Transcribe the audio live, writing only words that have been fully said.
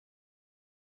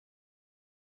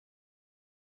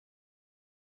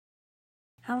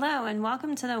Hello, and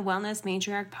welcome to the Wellness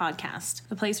Matriarch Podcast,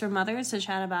 a place for mothers to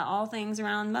chat about all things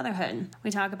around motherhood. We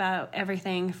talk about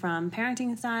everything from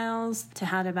parenting styles to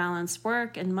how to balance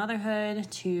work and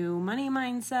motherhood to money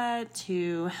mindset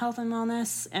to health and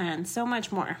wellness and so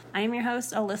much more. I am your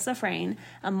host, Alyssa Frayne,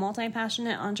 a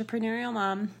multi-passionate entrepreneurial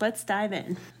mom. Let's dive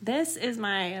in. This is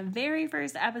my very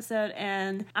first episode,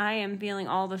 and I am feeling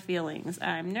all the feelings.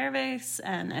 I'm nervous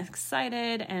and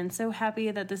excited and so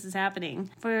happy that this is happening.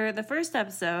 For the first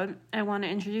episode, I want to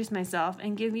introduce myself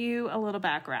and give you a little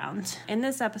background. In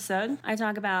this episode, I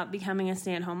talk about becoming a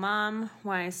stay-at-home mom,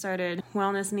 why I started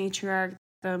Wellness Matriarch,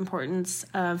 the importance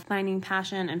of finding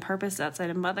passion and purpose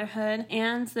outside of motherhood,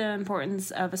 and the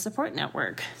importance of a support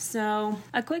network. So,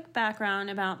 a quick background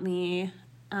about me.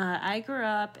 I grew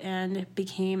up and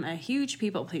became a huge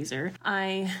people pleaser.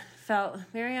 I felt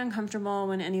very uncomfortable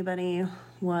when anybody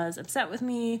was upset with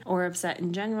me or upset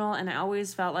in general, and I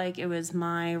always felt like it was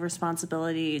my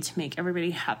responsibility to make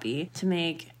everybody happy, to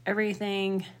make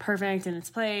everything perfect in its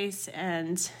place,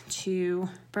 and to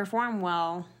perform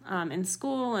well in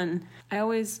school, and I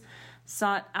always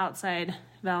sought outside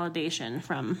validation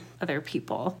from other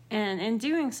people. And in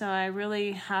doing so, I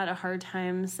really had a hard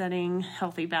time setting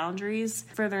healthy boundaries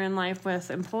further in life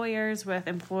with employers, with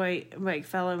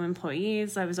fellow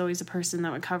employees. I was always a person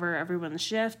that would cover everyone's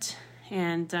shift.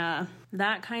 And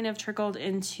that kind of trickled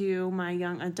into my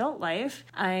young adult life.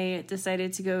 I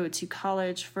decided to go to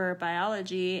college for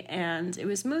biology, and it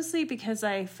was mostly because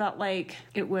I felt like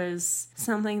it was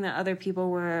something that other people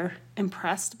were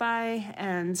impressed by,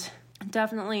 and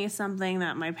definitely something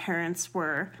that my parents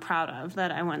were proud of,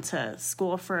 that I went to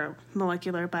school for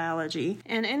molecular biology.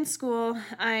 And in school,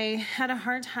 I had a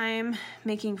hard time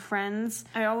making friends.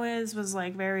 I always was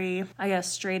very,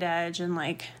 straight edge, and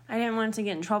I didn't want to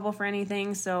get in trouble for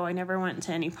anything, so I never went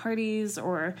to any parties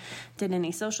or did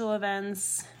any social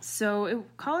events. So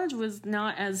college was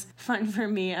not as fun for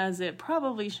me as it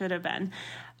probably should have been.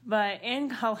 But in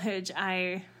college,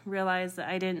 I realized that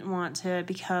I didn't want to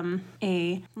become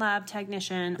a lab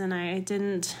technician, and I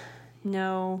didn't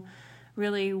know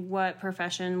really what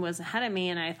profession was ahead of me,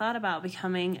 and I thought about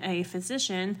becoming a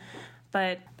physician,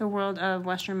 but the world of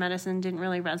Western medicine didn't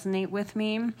really resonate with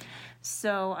me.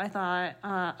 So I thought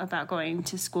about going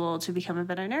to school to become a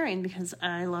veterinarian because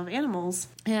I love animals.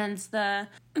 And the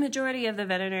majority of the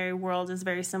veterinary world is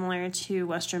very similar to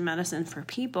Western medicine for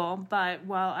people. But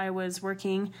while I was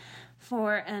working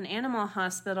for an animal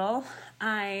hospital,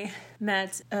 I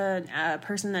met a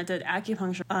person that did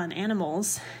acupuncture on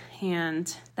animals.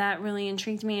 And that really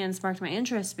intrigued me and sparked my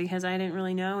interest because I didn't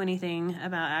really know anything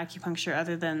about acupuncture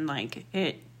other than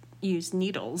it used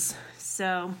needles.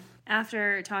 So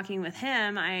after talking with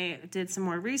him, I did some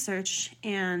more research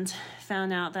and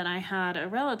found out that I had a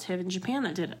relative in Japan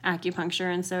that did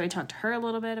acupuncture. And so I talked to her a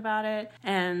little bit about it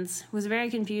and was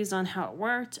very confused on how it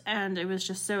worked. And it was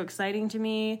just so exciting to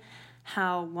me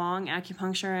how long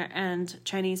acupuncture and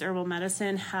Chinese herbal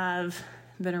medicine have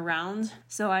been around.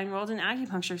 So I enrolled in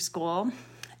acupuncture school.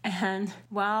 And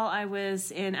while I was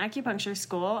in acupuncture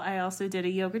school, I also did a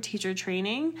yoga teacher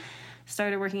training,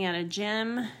 started working at a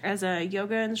gym as a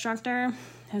yoga instructor,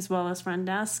 as well as front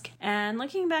desk. And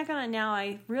looking back on it now,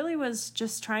 I really was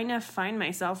just trying to find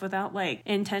myself without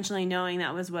intentionally knowing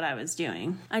that was what I was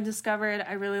doing. I discovered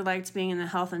I really liked being in the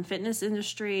health and fitness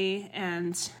industry.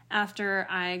 And after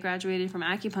I graduated from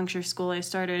acupuncture school, I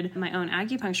started my own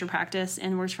acupuncture practice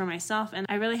and worked for myself. And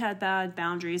I really had bad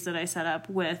boundaries that I set up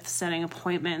with setting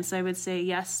appointments. I would say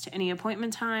yes to any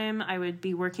appointment time. I would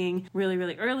be working really,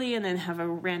 really early and then have a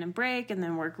random break and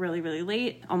then work really, really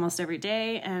late almost every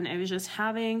day. And I was just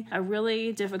having a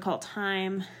really difficult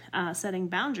time setting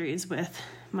boundaries with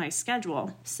my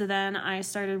schedule. So then I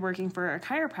started working for a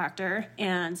chiropractor,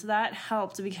 and that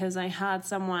helped because I had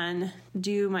someone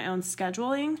do my own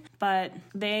scheduling, but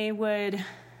they would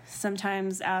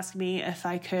sometimes ask me if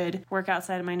I could work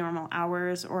outside of my normal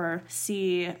hours or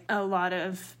see a lot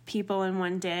of people in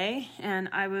one day. And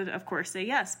I would, of course, say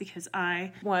yes, because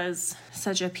I was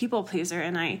such a people pleaser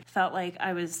and I felt like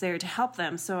I was there to help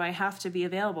them. So I have to be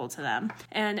available to them.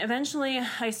 And eventually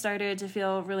I started to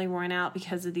feel really worn out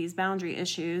because of these boundary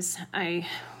issues. I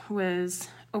was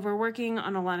overworking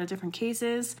on a lot of different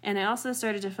cases, and I also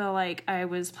started to feel like I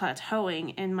was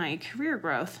plateauing in my career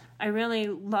growth. I really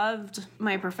loved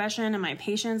my profession and my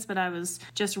patients, but I was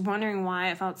just wondering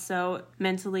why I felt so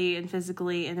mentally and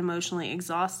physically and emotionally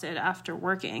exhausted after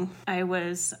working. I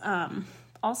was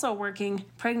also working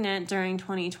pregnant during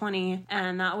 2020,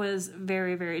 and that was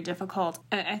very, very difficult.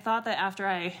 I thought that after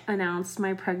I announced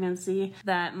my pregnancy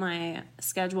that my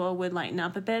schedule would lighten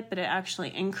up a bit, but it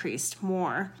actually increased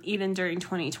more even during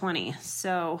 2020.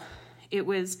 So it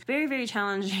was very, very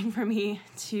challenging for me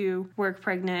to work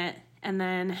pregnant and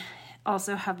then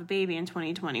also have a baby in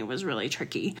 2020 was really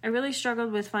tricky. I really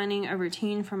struggled with finding a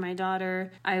routine for my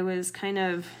daughter. I was kind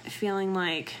of feeling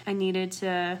like I needed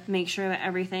to make sure that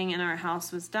everything in our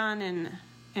house was done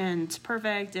and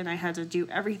perfect, and I had to do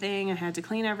everything. I had to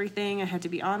clean everything. I had to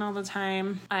be on all the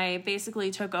time. I basically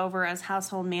took over as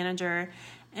household manager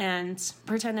and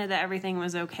pretended that everything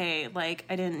was okay. Like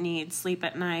I didn't need sleep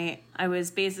at night. I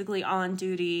was basically on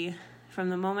duty from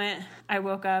the moment I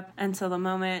woke up until the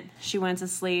moment she went to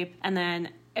sleep. And then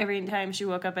every time she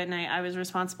woke up at night, I was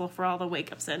responsible for all the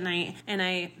wake-ups at night. And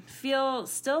I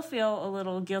still feel a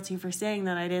little guilty for saying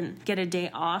that I didn't get a day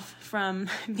off from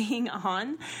being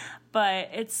on. But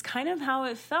it's kind of how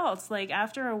it felt. Like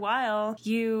after a while,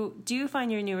 you do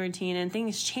find your new routine and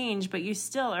things change, but you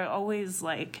still are always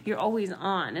you're always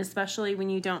on, especially when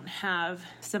you don't have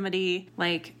somebody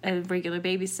like a regular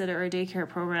babysitter or a daycare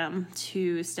program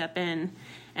to step in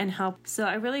and help. So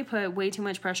I really put way too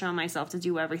much pressure on myself to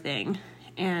do everything.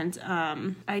 And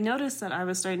I noticed that I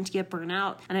was starting to get burnt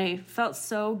out, and I felt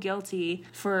so guilty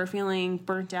for feeling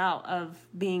burnt out of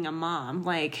being a mom.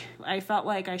 Like I felt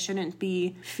like I shouldn't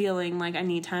be feeling like I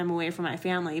need time away from my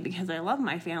family because I love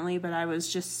my family, but I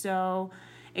was just so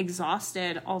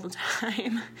exhausted all the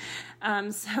time.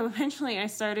 So eventually I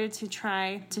started to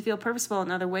try to feel purposeful in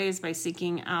other ways by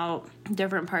seeking out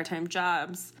different part-time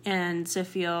jobs and to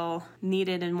feel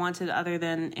needed and wanted other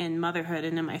than in motherhood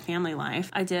and in my family life.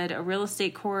 I did a real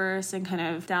estate course and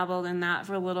kind of dabbled in that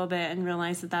for a little bit and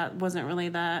realized that wasn't really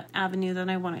the avenue that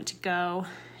I wanted to go.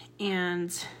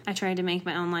 And I tried to make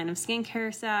my own line of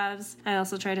skincare salves. I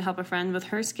also tried to help a friend with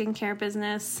her skincare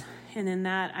business. And in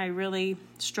that, I really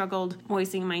struggled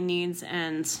voicing my needs,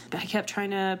 and I kept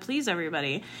trying to please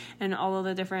everybody in all of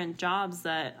the different jobs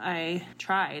that I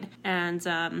tried. And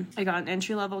I got an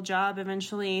entry-level job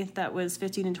eventually that was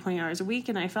 15 to 20 hours a week,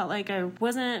 and I felt like I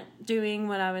wasn't doing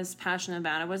what I was passionate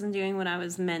about. I wasn't doing what I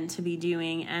was meant to be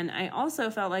doing. And I also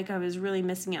felt like I was really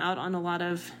missing out on a lot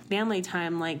of family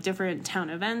time, like different town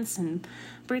events and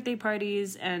birthday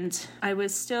parties, and I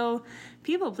was still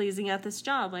people-pleasing at this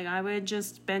job. Like I would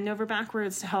just bend over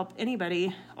backwards to help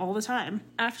anybody all the time.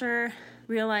 After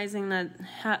realizing that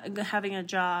having a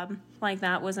job like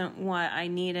that wasn't what I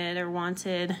needed or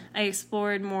wanted, I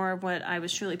explored more of what I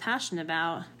was truly passionate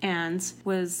about and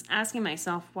was asking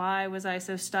myself, why was I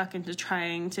so stuck into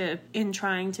trying to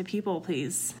people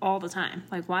please all the time?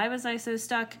 Like, why was I so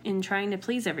stuck in trying to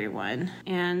please everyone?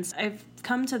 And I've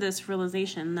come to this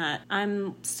realization that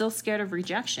I'm still scared of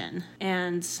rejection,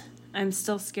 and I'm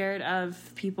still scared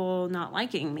of people not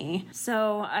liking me.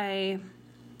 So I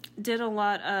did a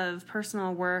lot of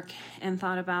personal work and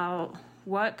thought about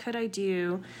what could I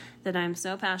do that I'm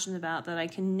so passionate about that I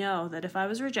can know that if I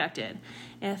was rejected,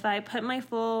 if I put my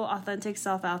full authentic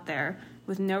self out there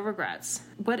with no regrets,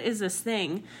 what is this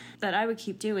thing that I would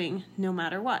keep doing no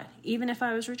matter what, even if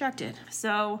I was rejected?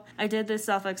 So I did this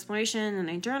self-exploration and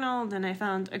I journaled, and I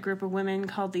found a group of women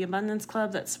called the Abundance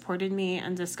Club that supported me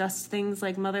and discussed things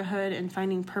like motherhood and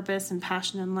finding purpose and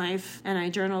passion in life. And I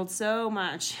journaled so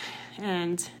much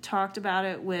and talked about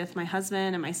it with my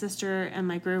husband and my sister and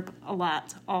my group a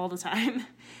lot, all the time.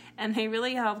 And they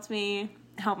really helped me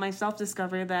help myself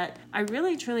discover that I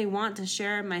really truly want to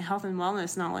share my health and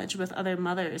wellness knowledge with other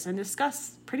mothers and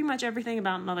discuss pretty much everything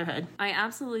about motherhood. I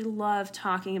absolutely love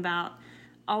talking about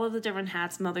all of the different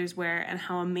hats mothers wear and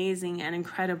how amazing and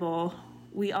incredible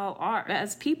we all are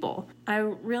as people. I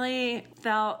really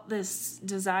felt this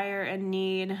desire and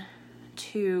need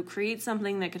to create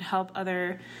something that could help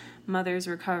other mothers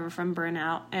recover from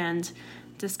burnout and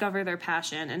discover their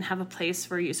passion and have a place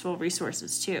for useful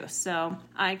resources too. So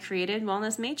I created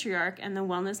Wellness Matriarch and the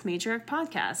Wellness Matriarch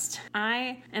podcast.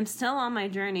 I am still on my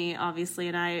journey, obviously,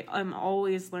 and I am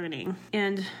always learning.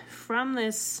 And from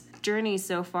this journey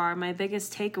so far, my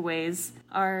biggest takeaways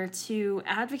are to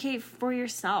advocate for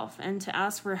yourself and to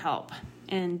ask for help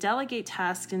and delegate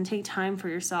tasks and take time for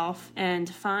yourself and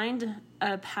find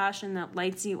a passion that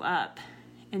lights you up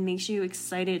and makes you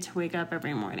excited to wake up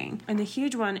every morning. And the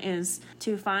huge one is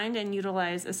to find and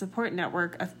utilize a support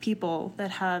network of people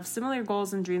that have similar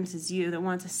goals and dreams as you, that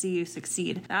want to see you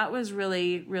succeed. That was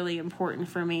really, really important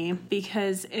for me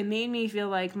because it made me feel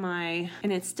like and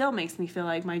it still makes me feel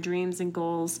like my dreams and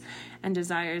goals and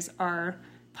desires are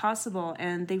possible,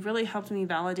 and they really helped me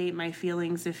validate my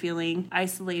feelings of feeling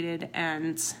isolated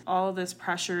and all of this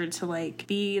pressure to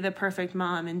be the perfect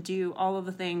mom and do all of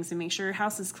the things and make sure your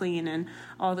house is clean and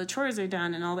all the chores are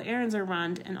done and all the errands are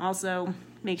run, and also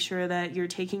make sure that you're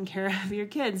taking care of your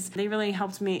kids. They really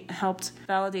helped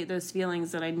validate those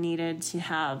feelings that I needed to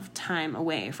have time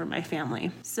away from my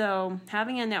family. So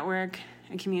having a network,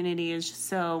 a community is just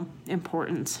so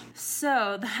important.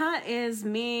 So that is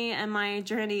me and my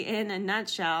journey in a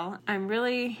nutshell. I'm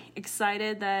really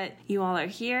excited that you all are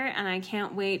here, and I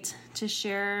can't wait to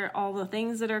share all the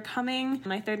things that are coming.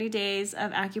 My 30 days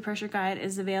of acupressure guide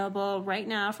is available right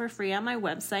now for free on my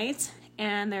website,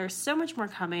 and there's so much more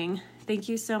coming. Thank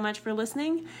you so much for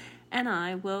listening, and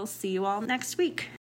I will see you all next week.